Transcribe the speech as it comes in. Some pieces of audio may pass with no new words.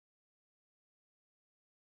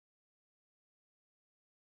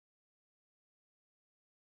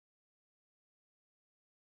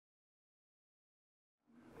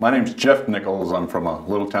My name's Jeff Nichols. I'm from a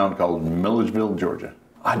little town called Milledgeville, Georgia.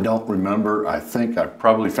 I don't remember. I think I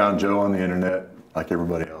probably found Joe on the internet like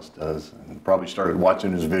everybody else does, and probably started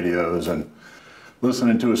watching his videos and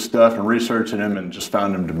listening to his stuff and researching him, and just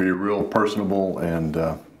found him to be real personable and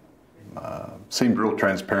seemed real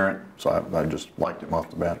transparent. So I just liked him off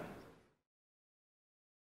the bat.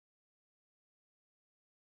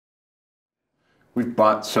 We've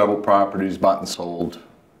bought several properties, bought and sold.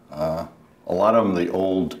 A lot of them the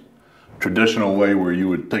old traditional way, where you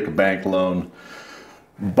would take a bank loan,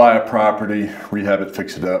 buy a property, rehab it,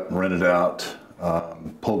 fix it up, rent it out,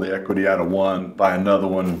 pull the equity out of one, buy another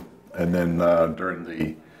one, and then during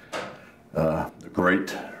the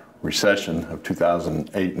Great Recession of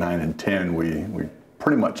 2008, 9, and 10, we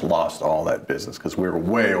pretty much lost all that business because we were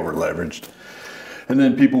way over leveraged. And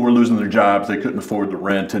then people were losing their jobs; they couldn't afford the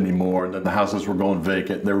rent anymore. And then the houses were going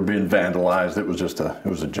vacant; they were being vandalized. It was just it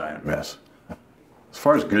was a giant mess. As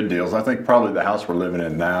far as good deals, I think probably the house we're living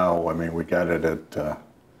in now. I mean, we got it at got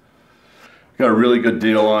a really good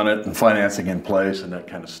deal on it, and financing in place, and that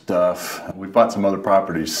kind of stuff. We've bought some other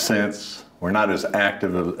properties since. We're not as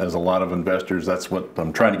active as a lot of investors. That's what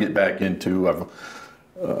I'm trying to get back into. I've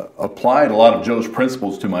applied a lot of Joe's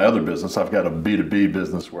principles to my other business. I've got a B2B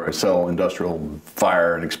business where I sell industrial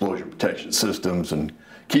fire and explosion protection systems and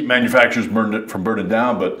keep manufacturers from burning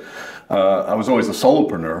down. But I was always a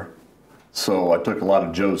solopreneur, so I took a lot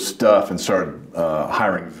of Joe's stuff and started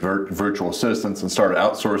hiring virtual assistants and started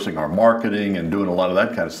outsourcing our marketing and doing a lot of that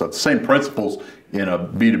kind of stuff. The same principles in a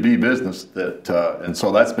B2B business, and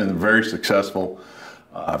so that's been very successful.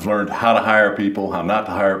 I've learned how to hire people, how not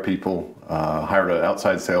to hire people. Hired an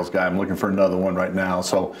outside sales guy. I'm looking for another one right now.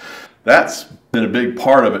 So that's been a big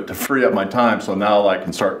part of it to free up my time. So now I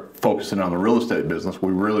can start focusing on the real estate business.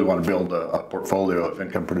 We really want to build a portfolio of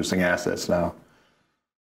income producing assets now.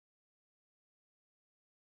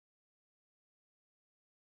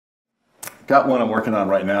 Got one I'm working on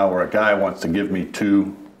right now where a guy wants to give me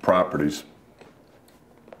 2 properties.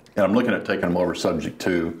 And I'm looking at taking them over subject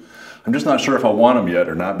to. I'm just not sure if I want them yet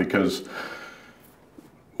or not, because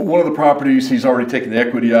one of the properties, he's already taken the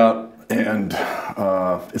equity out, and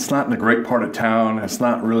it's not in a great part of town. It's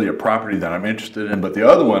not really a property that I'm interested in. But the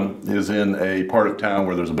other one is in a part of town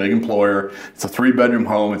where there's a big employer. It's a 3-bedroom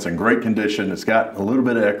home. It's in great condition. It's got a little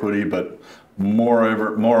bit of equity, but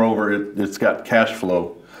moreover, it's got cash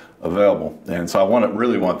flow available. And so I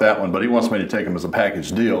really want that one, but he wants me to take them as a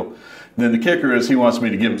package deal. And then the kicker is he wants me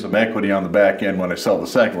to give him some equity on the back end when I sell the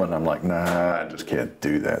second one. I'm like, nah, I just can't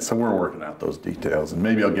do that. So we're working out those details, and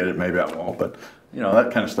maybe I'll get it, maybe I won't, but you know,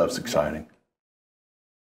 that kind of stuff's exciting.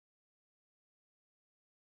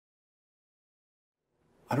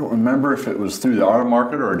 I don't remember if it was through the auto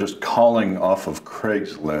market or just calling off of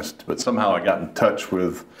Craigslist, but somehow I got in touch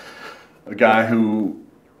with a guy who,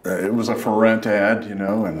 it was a for rent ad, you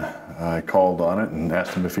know, and I called on it and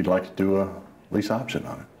asked him if he'd like to do a lease option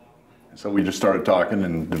on it. So we just started talking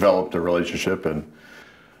and developed a relationship, and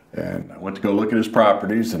I went to go look at his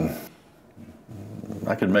properties, and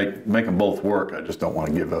I could make them both work. I just don't want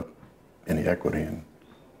to give up any equity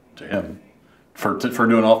to him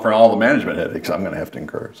for all the management headaches I'm going to have to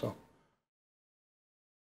incur. So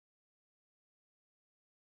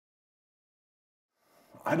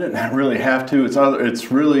I didn't really have to.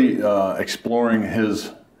 It's really exploring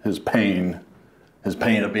his pain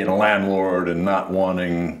of being a landlord and not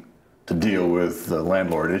wanting to deal with the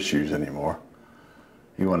landlord issues anymore.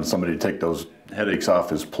 He wanted somebody to take those headaches off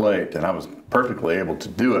his plate, and I was perfectly able to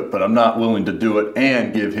do it, but I'm not willing to do it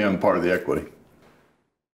and give him part of the equity.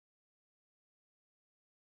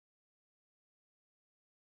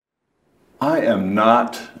 I am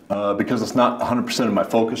not, because it's not 100% of my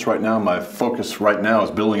focus right now. My focus right now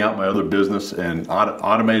is building out my other business and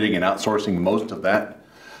automating and outsourcing most of that,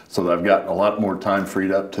 so that I've got a lot more time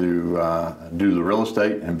freed up to do the real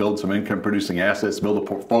estate and build some income producing assets, build a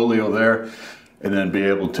portfolio there, and then be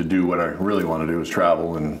able to do what I really want to do, is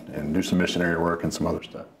travel and do some missionary work and some other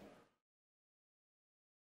stuff.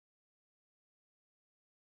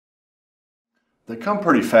 They come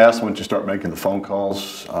pretty fast once you start making the phone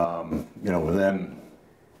calls. You know, within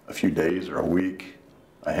a few days or a week,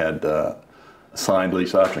 I had a signed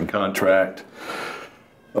lease option contract.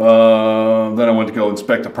 Then I went to go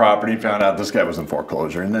inspect the property, found out this guy was in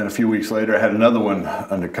foreclosure. And then a few weeks later, I had another one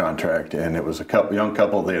under contract, and it was a young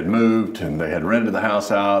couple. They had moved and they had rented the house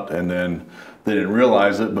out, and then they didn't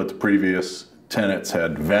realize it, but the previous tenants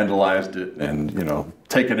had vandalized it and, you know,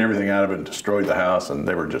 taken everything out of it and destroyed the house, and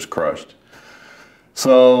they were just crushed.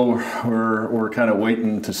 So we're kind of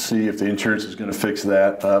waiting to see if the insurance is going to fix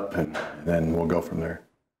that up, and then we'll go from there.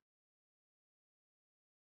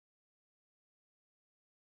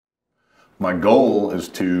 my goal is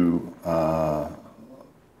to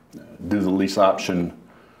do the lease option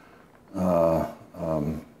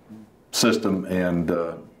system and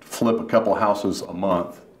flip a couple houses a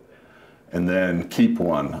month and then keep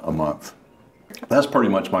one a month. That's pretty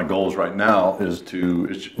much my goals right now, is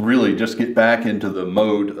really just get back into the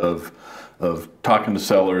mode of talking to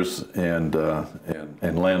sellers and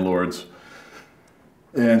landlords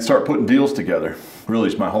and start putting deals together. Really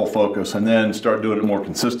is my whole focus, and then start doing it more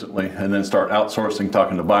consistently, and then start outsourcing,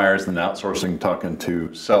 talking to buyers, and outsourcing, talking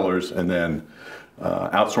to sellers, and then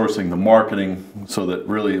outsourcing the marketing so that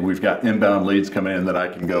really we've got inbound leads coming in that I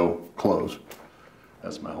can go close.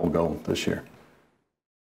 That's my whole goal this year.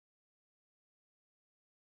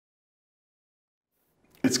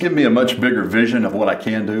 It's given me a much bigger vision of what I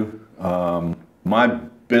can do. My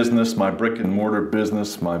business, my brick and mortar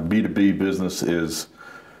business, my B2B business is,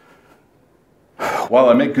 while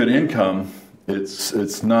I make good income,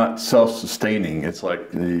 it's not self-sustaining. It's like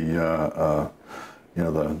the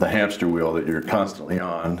hamster wheel that you're constantly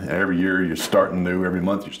on. Every year you're starting new, every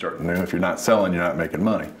month you're starting new. If you're not selling, you're not making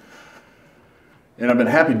money. And I've been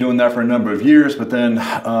happy doing that for a number of years, but then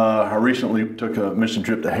I recently took a mission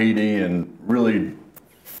trip to Haiti and really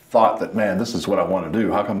thought that, man, this is what I want to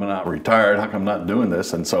do. How come I'm not retired? How come I'm not doing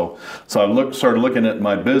this? And so I started looking at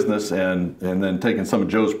my business and then taking some of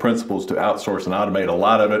Joe's principles to outsource and automate a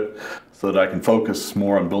lot of it so that I can focus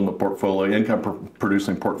more on building a portfolio,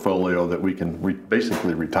 income-producing portfolio that we can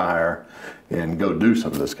basically retire and go do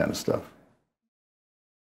some of this kind of stuff.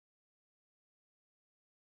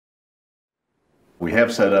 We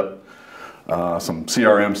have set up some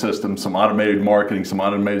CRM systems, some automated marketing, some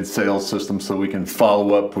automated sales systems so we can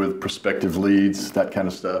follow up with prospective leads, that kind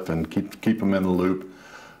of stuff, and keep them in the loop.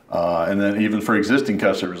 And then even for existing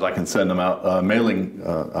customers, I can send them out mailing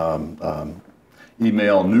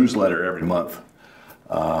email newsletter every month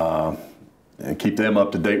and keep them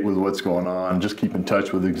up to date with what's going on, just keep in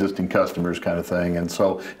touch with existing customers kind of thing. And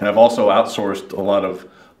I've also outsourced a lot of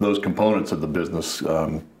those components of the business,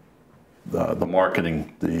 the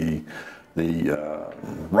marketing, the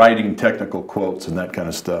writing technical quotes and that kind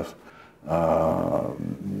of stuff,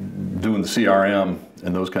 doing the CRM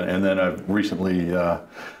and those kind of, and then I've recently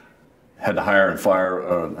had to hire and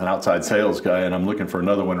fire an outside sales guy, and I'm looking for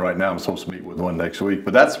another one right now. I'm supposed to meet with one next week,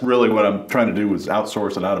 but that's really what I'm trying to do, is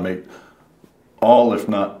outsource and automate all, if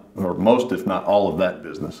not, or most, if not all of that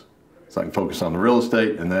business, so I can focus on the real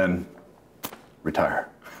estate and then retire.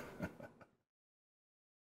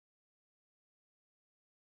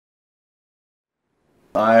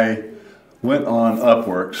 I went on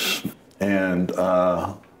Upworks and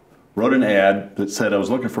wrote an ad that said I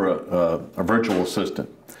was looking for a virtual assistant.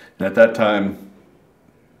 And at that time,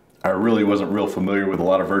 I really wasn't real familiar with a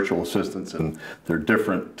lot of virtual assistants and their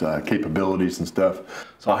different capabilities and stuff.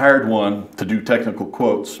 So I hired one to do technical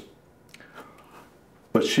quotes,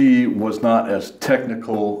 but she was not as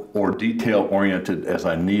technical or detail-oriented as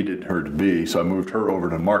I needed her to be. So I moved her over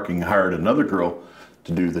to marketing, hired another girl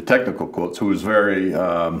to do the technical quotes, who was very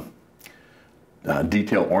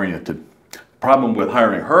detail-oriented. Problem with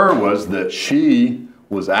hiring her was that she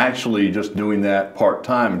was actually just doing that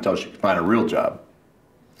part-time until she could find a real job.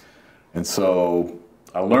 And so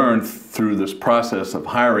I learned through this process of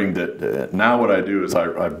hiring that now what I do is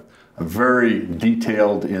I'm very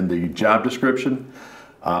detailed in the job description.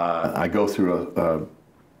 I go through a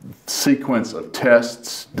sequence of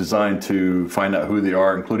tests designed to find out who they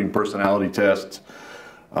are, including personality tests.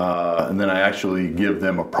 And then I actually give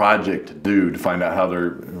them a project to do to find out how they're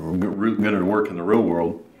going to work in the real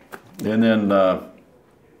world. And then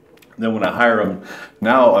when I hire them,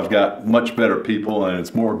 now I've got much better people, and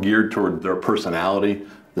it's more geared toward their personality.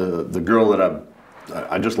 The girl that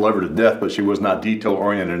I just love her to death, but she was not detail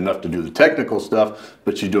oriented enough to do the technical stuff,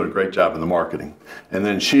 but she's doing a great job in the marketing. And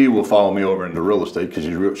then she will follow me over into real estate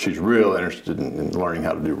because she's real interested in learning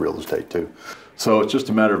how to do real estate too. So it's just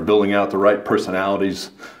a matter of building out the right personalities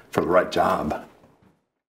for the right job.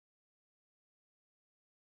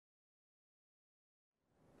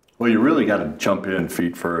 Well, you really got to jump in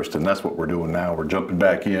feet first, and that's what we're doing now. We're jumping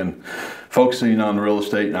back in, focusing on real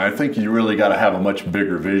estate, and I think you really got to have a much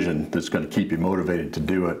bigger vision that's going to keep you motivated to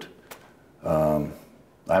do it. I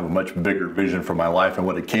have a much bigger vision for my life and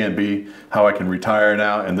what it can be, how I can retire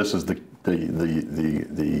now, and this is the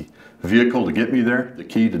vehicle to get me there. The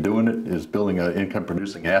key to doing it is building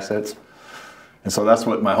income-producing assets. And so that's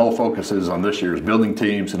what my whole focus is on this year, is building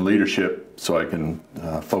teams and leadership so I can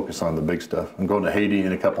focus on the big stuff. I'm going to Haiti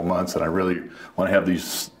in a couple months, and I really want to have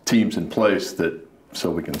these teams in place so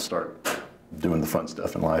we can start doing the fun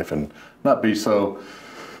stuff in life and not be so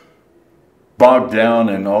bogged down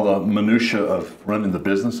in all the minutia of running the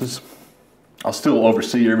businesses. I'll still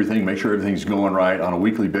oversee everything, make sure everything's going right on a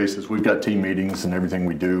weekly basis. We've got team meetings and everything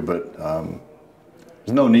we do, but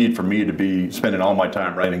there's no need for me to be spending all my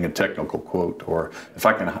time writing a technical quote, or if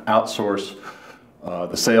I can outsource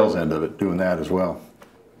the sales end of it, doing that as well.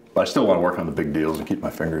 But I still want to work on the big deals and keep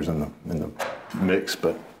my fingers in the mix,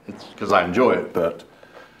 but it's because I enjoy it. But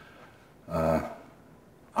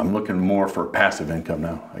I'm looking more for passive income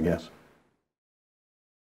now, I guess.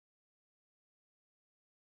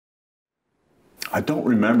 I don't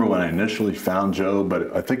remember when I initially found Joe,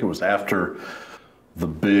 but I think it was after the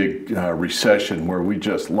big recession where we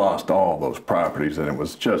just lost all those properties, and it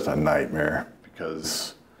was just a nightmare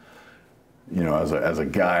because, you know, as a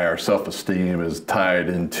guy, our self-esteem is tied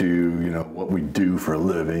into, you know, what we do for a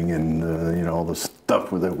living and, you know, all the stuff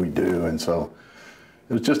that we do. And so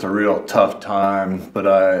it was just a real tough time. But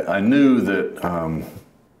I knew that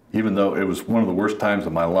even though it was one of the worst times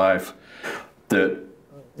of my life, that,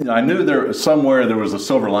 you know, I knew there was a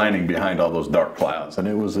silver lining behind all those dark clouds. And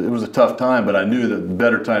it was a tough time, but I knew that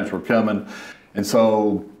better times were coming. And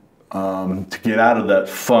so to get out of that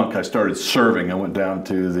funk, I started serving. I went down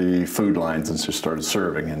to the food lines and just started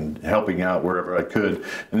serving and helping out wherever I could.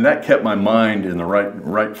 And that kept my mind in the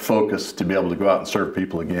right focus to be able to go out and serve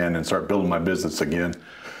people again and start building my business again.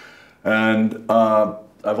 And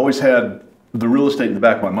I've always had the real estate in the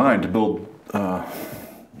back of my mind to build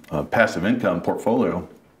a passive income portfolio.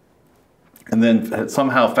 And then had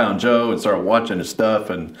somehow found Joe and started watching his stuff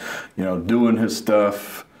and, you know, doing his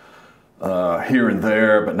stuff here and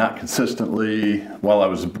there, but not consistently. While I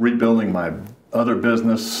was rebuilding my other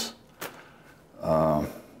business,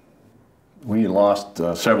 we lost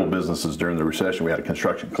several businesses during the recession. We had a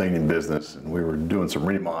construction cleaning business, and we were doing some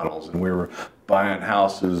remodels, and we were buying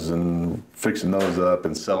houses and fixing those up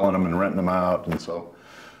and selling them and renting them out. And so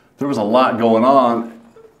there was a lot going on,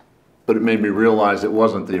 but it made me realize it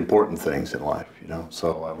wasn't the important things in life, you know.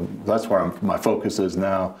 So that's where my focus is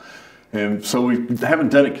now. And so we haven't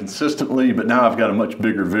done it consistently, but now I've got a much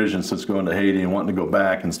bigger vision since going to Haiti and wanting to go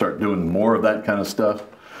back and start doing more of that kind of stuff.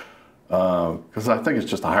 Because I think it's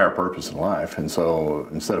just a higher purpose in life. And so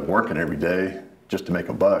instead of working every day just to make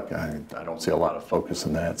a buck, I don't see a lot of focus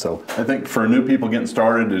in that. So I think for new people getting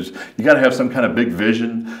started is you got to have some kind of big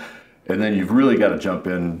vision, and then you've really got to jump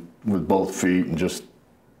in with both feet and just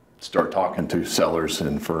start talking to sellers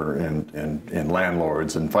and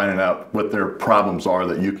landlords and finding out what their problems are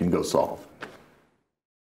that you can go solve.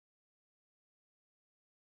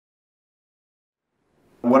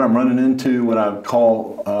 What I'm running into, what I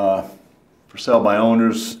call for sale by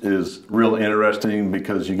owners, is real interesting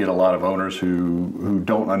because you get a lot of owners who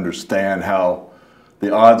don't understand how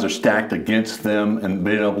the odds are stacked against them and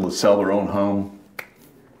being able to sell their own home.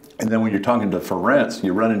 And then when you're talking to for rents,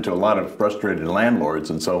 you run into a lot of frustrated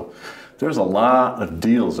landlords. And so there's a lot of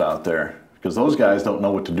deals out there because those guys don't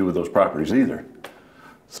know what to do with those properties either.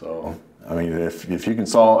 So, I mean, if you can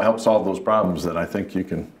help solve those problems, then I think you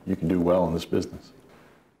can do well in this business.